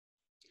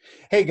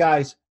Hey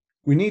guys,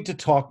 we need to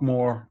talk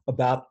more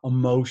about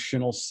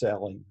emotional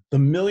selling. The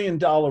 $1 million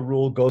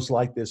rule goes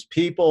like this.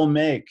 People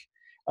make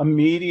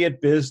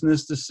immediate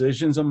business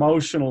decisions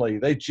emotionally.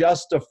 They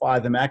justify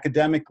them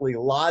academically,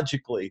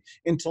 logically,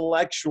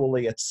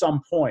 intellectually at some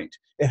point.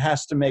 It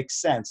has to make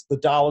sense. The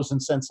dollars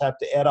and cents have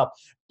to add up.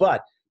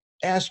 But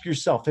ask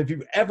yourself, have you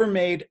ever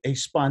made a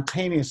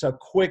spontaneous, a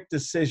quick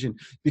decision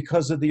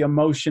because of the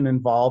emotion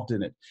involved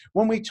in it?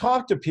 When we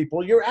talk to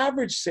people, your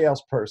average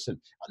salesperson,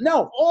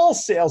 no, all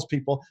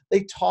salespeople,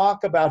 they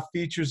talk about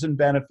features and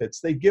benefits.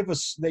 They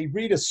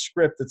read a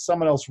script that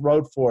someone else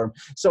wrote for them,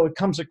 so it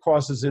comes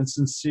across as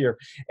insincere.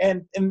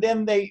 And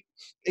then they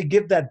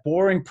give that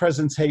boring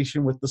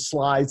presentation with the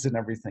slides and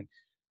everything.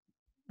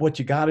 What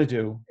you got to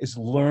do is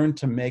learn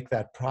to make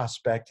that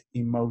prospect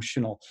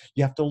emotional.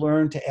 You have to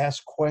learn to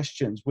ask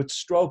questions with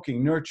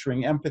stroking,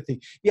 nurturing, empathy.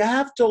 You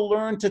have to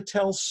learn to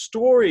tell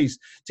stories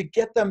to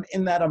get them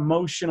in that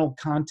emotional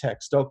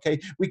context, okay?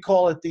 We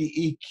call it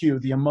the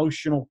EQ, the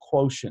emotional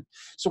quotient.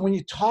 So when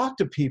you talk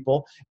to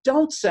people,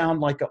 don't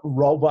sound like a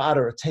robot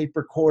or a tape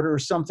recorder or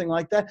something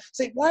like that.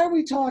 Say, why are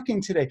we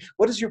talking today?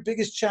 What is your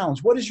biggest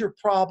challenge? What is your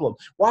problem?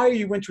 Why are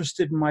you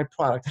interested in my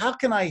product? How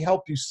can I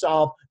help you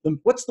solve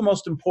them? What's the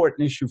most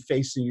important issue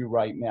facing you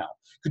right now?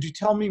 Could you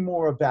tell me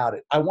more about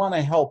it? I want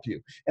to help you.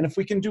 And if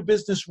we can do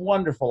business,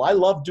 wonderful. I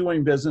love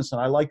doing business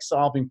and I like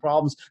solving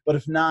problems, but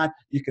if not,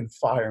 you can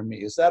fire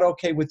me. Is that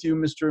okay with you,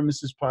 Mr. and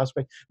Mrs.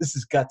 Prospect? This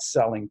is gut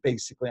selling,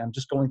 basically. I'm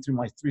just going through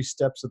my 3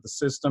 steps of the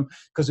system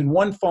because in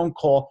one phone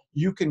call,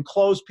 you can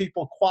close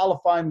people,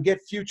 qualify them, get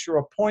future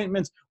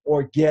appointments,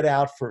 or get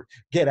out.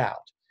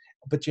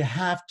 But you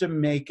have to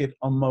make it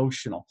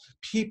emotional.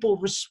 People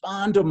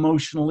respond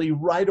emotionally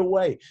right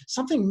away.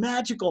 Something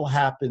magical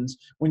happens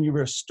when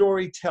you're a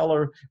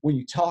storyteller, when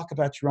you talk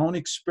about your own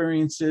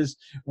experiences,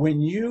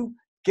 when you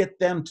get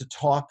them to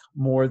talk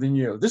more than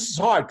you. This is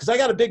hard because I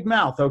got a big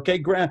mouth, okay?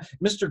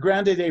 Mr.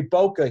 Grande de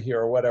Boca here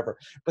or whatever.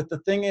 But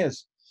the thing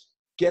is,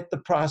 get the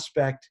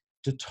prospect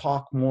to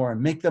talk more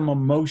and make them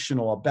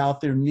emotional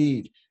about their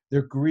need,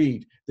 their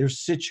greed, their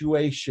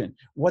situation,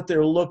 what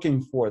they're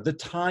looking for, the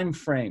time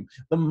frame,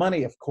 the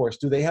money, of course.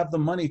 Do they have the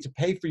money to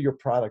pay for your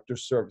product or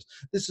service?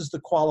 This is the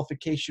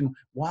qualification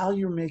while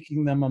you're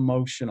making them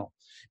emotional.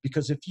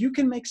 Because if you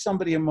can make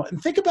somebody and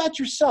think about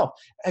yourself.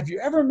 Have you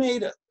ever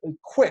made a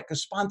quick, a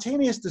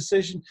spontaneous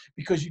decision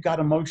because you got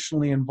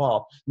emotionally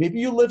involved? Maybe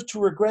you live to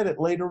regret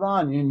it later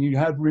on and you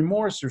had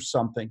remorse or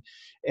something.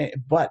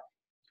 But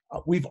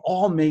we've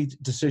all made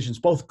decisions,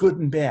 both good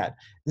and bad.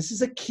 This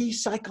is a key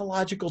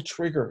psychological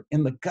trigger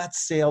in the gut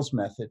sales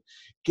method,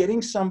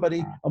 getting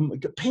somebody,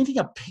 painting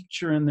a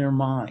picture in their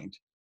mind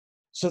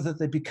so that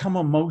they become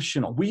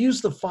emotional. We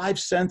use the 5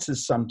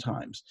 senses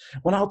sometimes.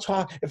 When I'll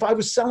talk, if I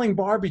was selling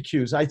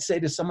barbecues, I'd say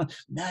to someone,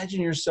 imagine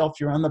yourself,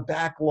 you're on the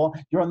back lawn,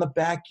 you're on the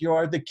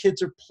backyard, the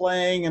kids are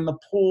playing in the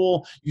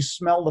pool, you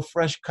smell the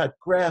fresh cut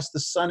grass,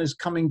 the sun is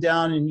coming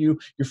down and you're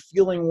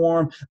feeling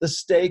warm, the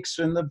steaks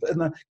and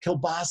the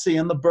kielbasa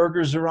and the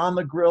burgers are on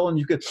the grill and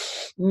you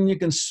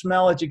can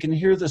smell it, you can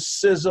hear the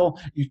sizzle,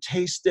 you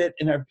taste it,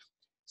 and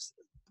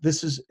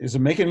this is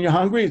it making you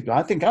hungry?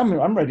 I think I'm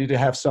ready to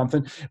have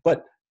something,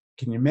 but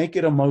can you make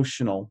it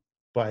emotional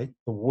by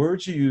the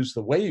words you use,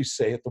 the way you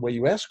say it, the way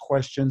you ask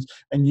questions,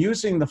 and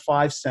using the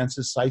 5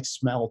 senses, sight,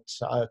 smell,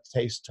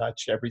 taste,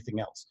 touch, everything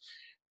else?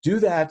 Do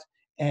that,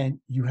 and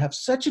you have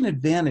such an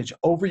advantage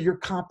over your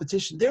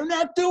competition. They're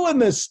not doing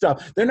this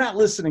stuff. They're not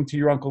listening to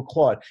your Uncle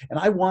Claude. And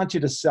I want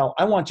you to sell.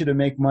 I want you to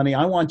make money.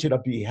 I want you to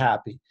be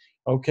happy.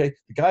 Okay?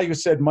 The guy who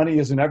said money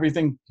isn't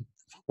everything,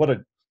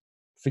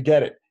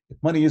 forget it.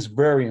 Money is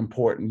very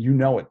important. You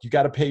know it. You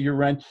got to pay your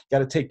rent. You got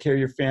to take care of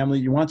your family.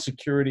 You want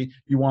security.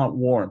 You want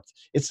warmth.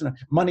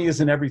 Money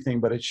isn't everything,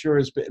 but it sure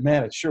is,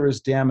 man, it sure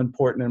is damn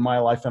important in my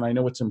life, and I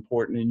know it's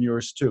important in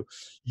yours too.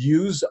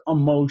 Use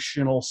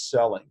emotional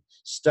selling.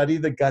 Study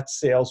the gut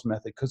sales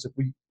method because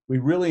we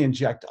really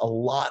inject a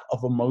lot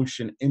of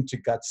emotion into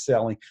gut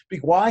selling.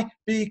 Why?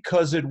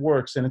 Because it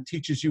works, and it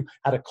teaches you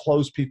how to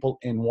close people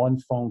in one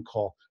phone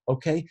call.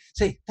 Okay?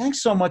 Say,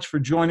 thanks so much for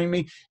joining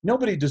me.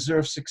 Nobody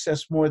deserves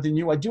success more than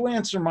you. I do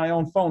answer my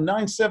own phone,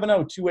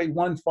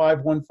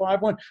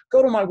 970-281-5151.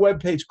 Go to my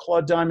webpage,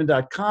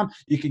 claudediamond.com.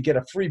 You can get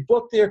a free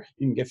book there.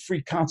 You can get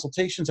free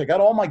consultations. I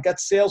got all my gut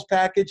sales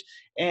package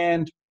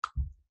and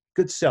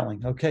good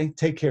selling. Okay?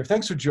 Take care.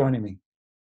 Thanks for joining me.